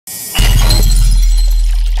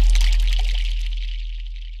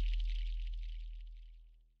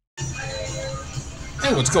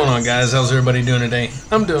Hey, what's going on, guys? How's everybody doing today?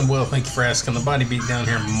 I'm doing well, thank you for asking. The Body Beat down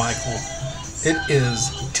here, Michael. It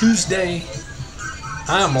is Tuesday.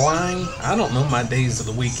 I'm lying. I don't know my days of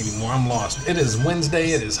the week anymore. I'm lost. It is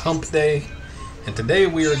Wednesday. It is hump day. And today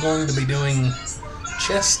we are going to be doing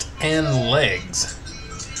chest and legs.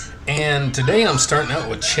 And today I'm starting out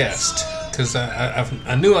with chest because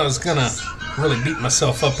I knew I was going to really beat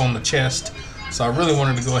myself up on the chest. So I really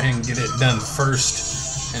wanted to go ahead and get it done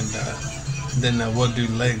first. And then we'll do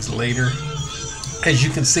legs later. As you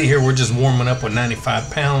can see here, we're just warming up with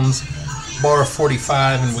 95 pounds, bar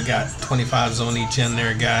 45, and we got 25s on each end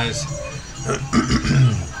there, guys.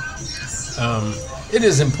 It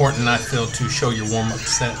is important, I feel, to show your warm-up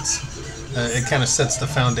sets. It kind of sets the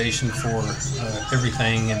foundation for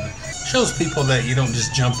everything and shows people that you don't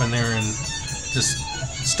just jump in there and just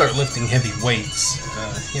start lifting heavy weights.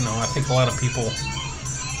 I think a lot of people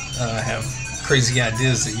have crazy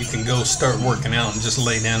ideas that you can go start working out and just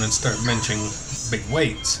lay down and start benching big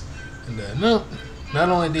weights. And no, not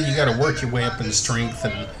only do you got to work your way up in strength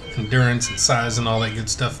and endurance and size and all that good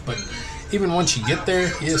stuff, but even once you get there,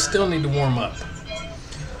 you still need to warm up.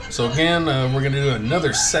 So again, we're going to do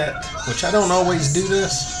another set, which I don't always do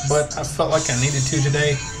this, but I felt like I needed to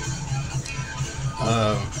today.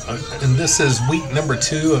 And this is week number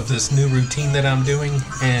 2 of this new routine that I'm doing,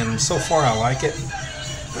 and so far I like it.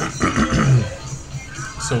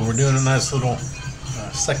 So we're doing a nice little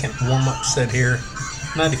second warm-up set here,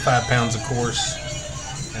 95 pounds of course,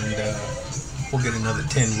 and we'll get another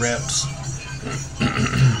 10 reps.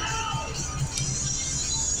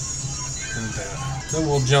 And then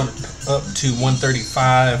we'll jump up to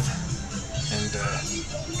 135 and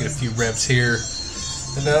get a few reps here.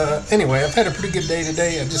 And anyway, I've had a pretty good day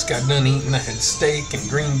today. I just got done eating. I had steak and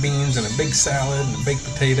green beans and a big salad and a baked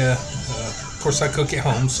potato. Of course, I cook at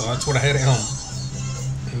home, so that's what I had at home.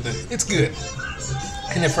 And it's good.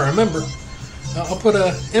 And if I remember, I'll put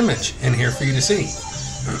an image in here for you to see.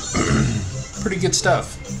 Pretty good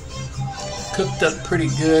stuff. Cooked up pretty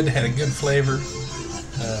good, had a good flavor.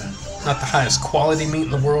 Not the highest quality meat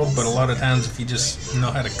in the world, but a lot of times if you just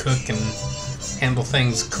know how to cook and handle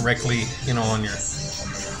things correctly, on your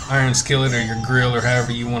iron skillet or your grill or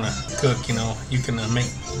however you want to cook, you can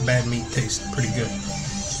make bad meat taste pretty good.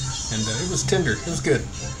 And it was tender. It was good.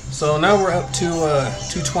 So now we're up to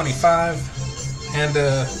 225. And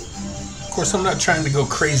of course, I'm not trying to go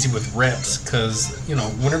crazy with reps because,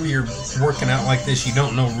 whenever you're working out like this, you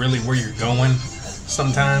don't know really where you're going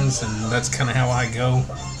sometimes. And that's kind of how I go.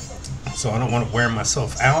 So I don't want to wear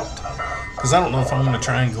myself out because I don't know if I'm going to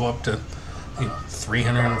try and go up to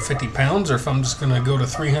 350 pounds or if I'm just going to go to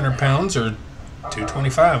 300 pounds or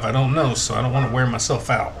 225. I don't know. So I don't want to wear myself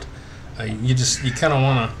out. You kind of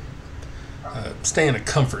want to stay in a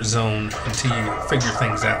comfort zone until you figure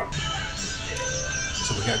things out.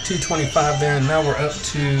 So we got 225 there, and now we're up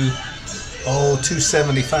to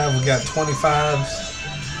 275. We got 25s,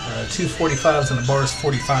 245s, and the bar is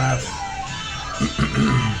 45.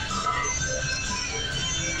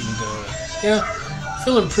 And, yeah,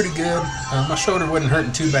 feeling pretty good. My shoulder wasn't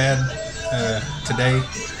hurting too bad today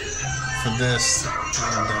for this,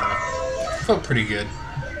 and felt pretty good.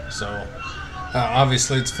 So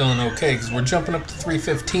obviously it's feeling okay because we're jumping up to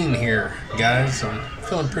 315 here, guys. I'm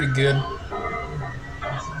feeling pretty good.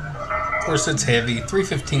 Of course, it's heavy.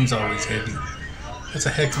 315 is always heavy. That's a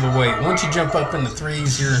heck of a weight. Once you jump up in the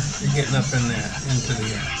threes, you're getting up into the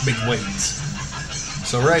big weights.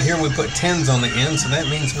 So right here we put 10s on the end, so that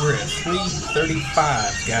means we're at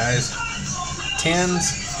 335, guys.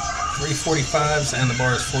 10s, 345s, and the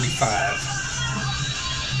bar is 45.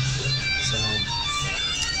 So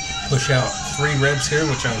push out 3 reps here,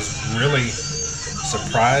 which I was really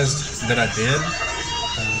surprised that I did.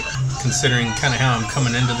 Considering kind of how I'm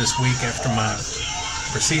coming into this week after my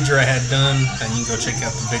procedure I had done. And you can go check out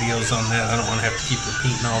the videos on that. I don't want to have to keep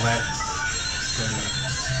repeating all that.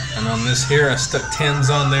 And on this here, I stuck 10s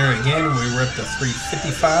on there again. We were up to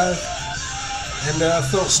 355. And I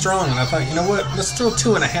felt strong. And I thought, you know what? Let's throw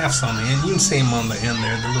 2.5s on the end. You can see them on the end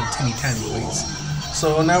there. They're little teeny tiny weights.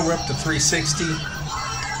 So now we're up to 360.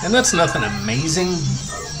 And that's nothing amazing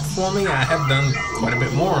for me. I have done quite a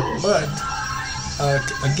bit more. But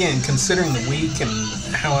again, considering the week and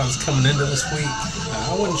how I was coming into this week,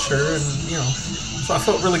 I wasn't sure, and so I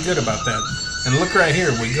felt really good about that. And look right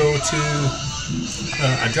here, we go to,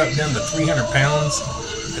 I dropped down to 300 pounds.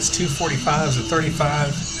 It's 245s, a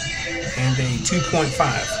 35, and a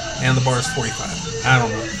 2.5, and the bar is 45. I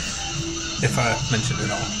don't know if I mentioned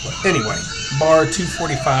it all, but anyway, bar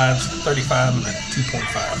 245s, 35, and a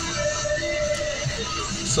 2.5.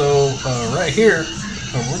 So right here,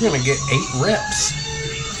 we're going to get 8 reps.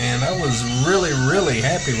 and I was really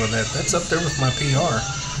happy with that. That's up there with my PR.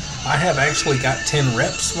 I have actually got 10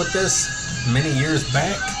 reps with this many years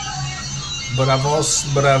back, but I've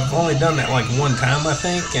only done that like one time, I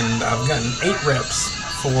think, and I've gotten 8 reps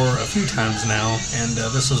for a few times now, and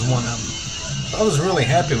this is one of them. I was really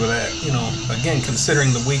happy with that, you know, again,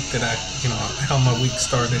 considering the week that how my week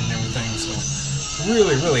started and everything, so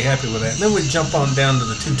really happy with that. And then we jump on down to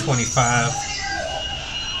the 225,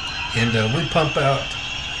 and we pump out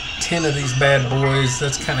 10 of these bad boys.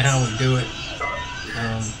 That's kind of how we do it.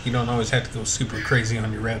 You don't always have to go super crazy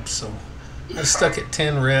on your reps, so I stuck at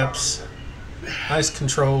 10 reps. Nice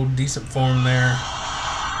controlled, decent form there.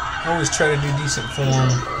 I always try to do decent form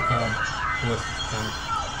with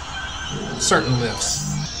certain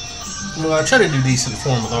lifts. Well, I try to do decent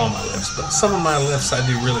form with all my lifts, but some of my lifts I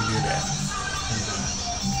do really good at.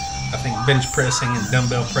 And, I think bench pressing and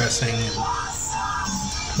dumbbell pressing and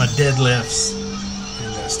my deadlifts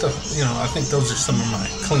and stuff, you know, I think those are some of my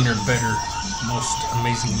cleaner, better, most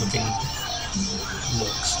amazing looking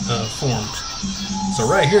forms. So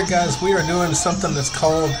right here, guys, we are doing something that's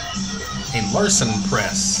called a Larson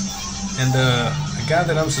press. And a guy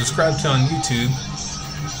that I'm subscribed to on YouTube,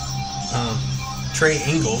 Trey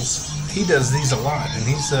Ingles, he does these a lot, and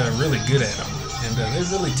he's really good at them, and they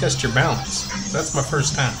really test your balance. That's my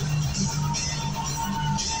first time.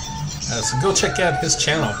 So go check out his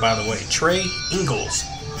channel, by the way, Trey Ingles.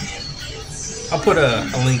 I'll put a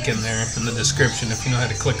link in there in the description if you know how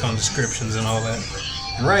to click on descriptions and all that.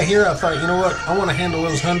 And right here, I thought, you know what, I want to handle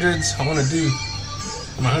those hundreds. I want to do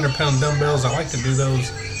my 100-pound dumbbells. I like to do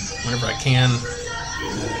those whenever I can.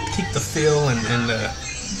 Keep the feel and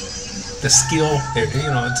the skill,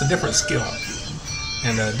 you know, it's a different skill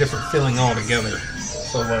and a different feeling altogether.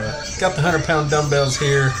 So got the 100-pound dumbbells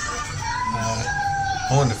here.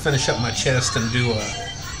 I wanted to finish up my chest and do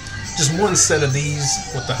just one set of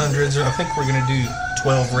these with the hundreds. I think we're gonna do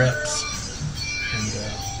 12 reps.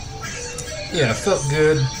 And yeah, it felt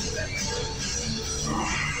good.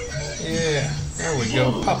 Yeah, there we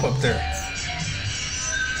go. Pop up there.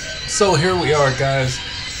 So here we are, guys.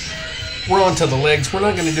 We're on to the legs. We're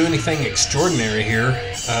not going to do anything extraordinary here,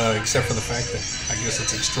 except for the fact that I guess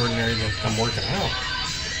it's extraordinary that I'm working out.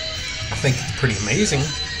 I think it's pretty amazing.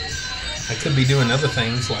 I could be doing other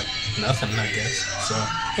things like nothing, I guess. So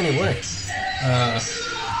anyway,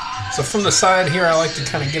 so from the side here, I like to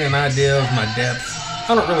kind of get an idea of my depth.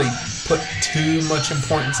 I don't really put too much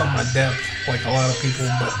importance on my depth like a lot of people,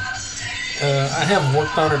 but I have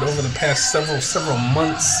worked on it over the past several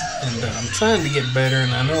months, and I'm trying to get better,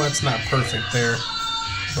 and I know that's not perfect there,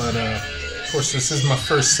 but of course this is my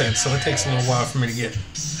first set, so it takes a little while for me to get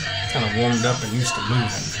kind of warmed up and used to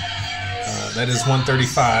moving. That is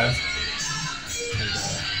 135, and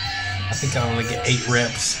I think I only get 8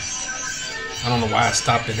 reps. I don't know why I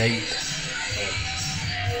stopped at 8.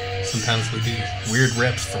 Sometimes we do weird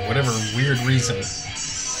reps for whatever weird reason.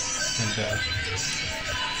 And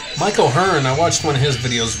Michael Hearn, I watched one of his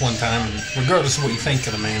videos one time, and regardless of what you think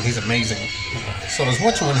of the man, he's amazing. So I was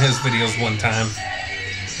watching one of his videos one time,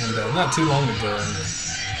 and not too long ago, and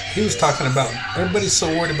he was talking about everybody's so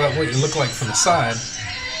worried about what you look like from the side,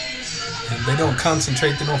 and they don't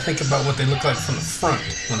concentrate, they don't think about what they look like from the front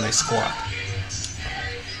when they squat.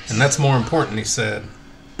 And that's more important, he said,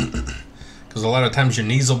 because a lot of times your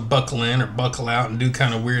knees will buckle in or buckle out and do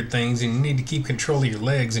kind of weird things, and you need to keep control of your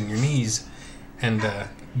legs and your knees and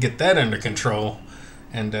get that under control.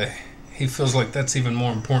 And he feels like that's even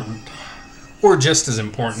more important, or just as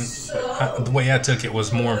important. But the way I took it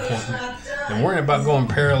was more important than worrying about going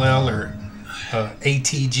parallel or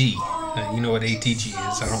ATG. You know what ATG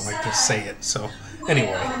is. I don't like to say it. So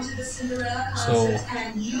anyway, so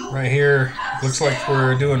right here looks like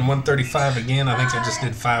we're doing 135 again. I think I just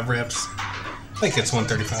did 5 reps. I think it's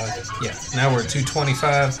 135. Yeah, now we're at 225.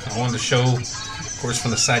 I wanted to show, of course,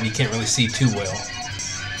 from the side you can't really see too well.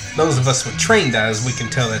 Those of us with trained eyes, we can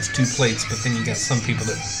tell that's 2 plates, but then you got some people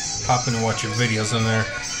that pop in and watch your videos and they're,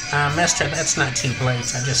 mister, that's not 2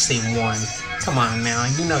 plates, I just see 1. Come on now,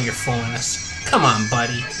 you know you're fooling us. Come on,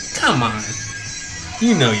 buddy, come on.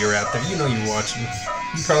 You know you're out there, you know you're watching.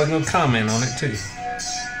 You probably gonna comment on it too.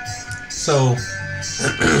 So,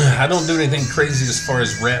 I don't do anything crazy as far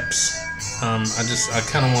as reps. I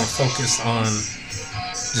kind of want to focus on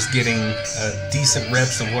just getting decent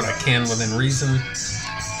reps of what I can within reason.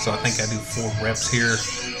 So I think I do 4 reps here.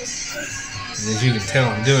 And as you can tell,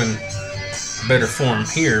 I'm doing better form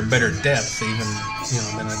here, better depth even,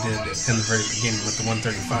 than I did in the very beginning with the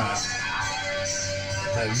 135.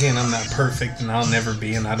 Again, I'm not perfect, and I'll never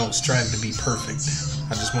be, and I don't strive to be perfect.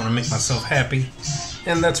 I just want to make myself happy,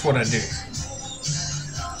 and that's what I do.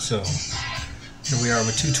 So Here we are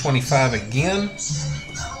with 225 again.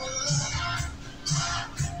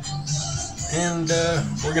 And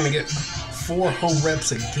we're going to get 4 whole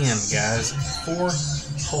reps again, guys. 4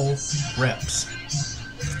 whole reps.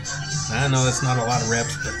 Now, I know that's not a lot of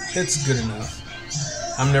reps, but it's good enough.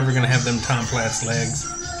 I'm never going to have them Tom Platz legs.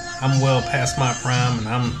 I'm well past my prime, and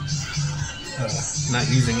I'm not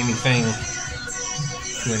using anything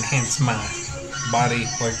to enhance my body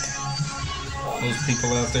like those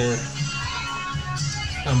people out there.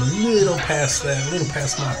 I'm a little past that, a little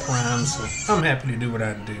past my prime, so I'm happy to do what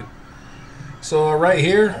I do. So right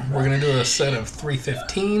here, we're going to do a set of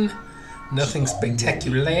 315. Nothing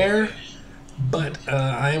spectacular, but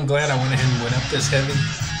I am glad I went ahead and went up this heavy.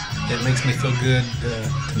 It makes me feel good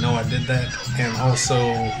to know I did that. And also,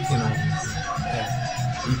 you know,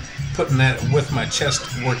 putting that with my chest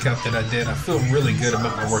workout that I did, I feel really good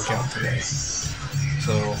about my workout today.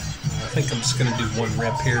 So I think I'm just going to do 1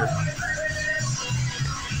 rep here.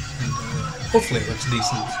 And, hopefully it looks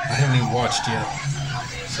decent. I haven't even watched yet.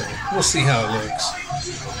 So we'll see how it looks.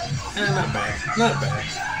 Not bad. Not bad.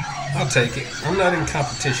 I'll take it. I'm not in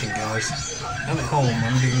competition, guys. I'm at home.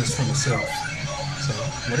 I'm doing this for myself. So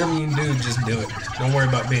whatever you can do, just do it. Don't worry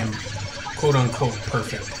about being quote-unquote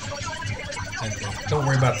perfect. And don't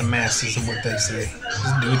worry about the masses and what they say.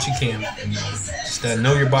 Just do what you can. Just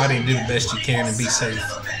know your body and do the best you can and be safe.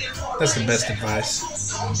 That's the best advice.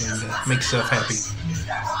 And make yourself happy.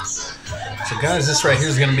 So guys, this right here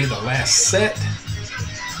is going to be the last set.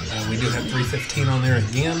 We do have 315 on there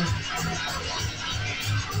again.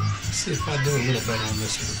 Let's see if I do a little better on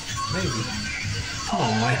this one. Maybe. Come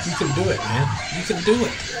on, Mike. You can do it, man. You can do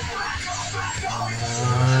it. Come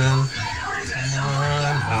on. Come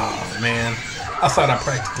on. Oh, man. I thought I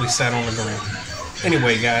practically sat on the ground.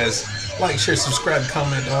 Anyway, guys, like, share, subscribe,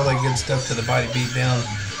 comment, all that good stuff to the Body Beatdown.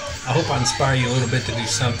 I hope I inspire you a little bit to do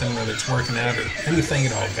something, whether it's working out or anything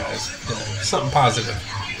at all, guys. Something positive.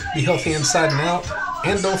 Be healthy inside and out.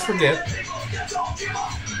 And don't forget,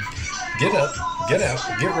 get up, get out,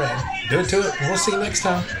 get ready, do it to it, and we'll see you next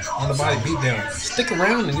time on the Body Beatdown. Stick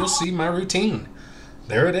around and you'll see my routine.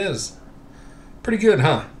 There it is. Pretty good,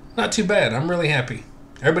 huh? Not too bad. I'm really happy.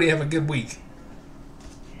 Everybody have a good week.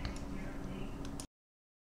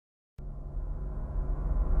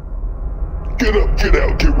 Get up, get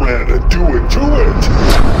out, get ready, do it to it.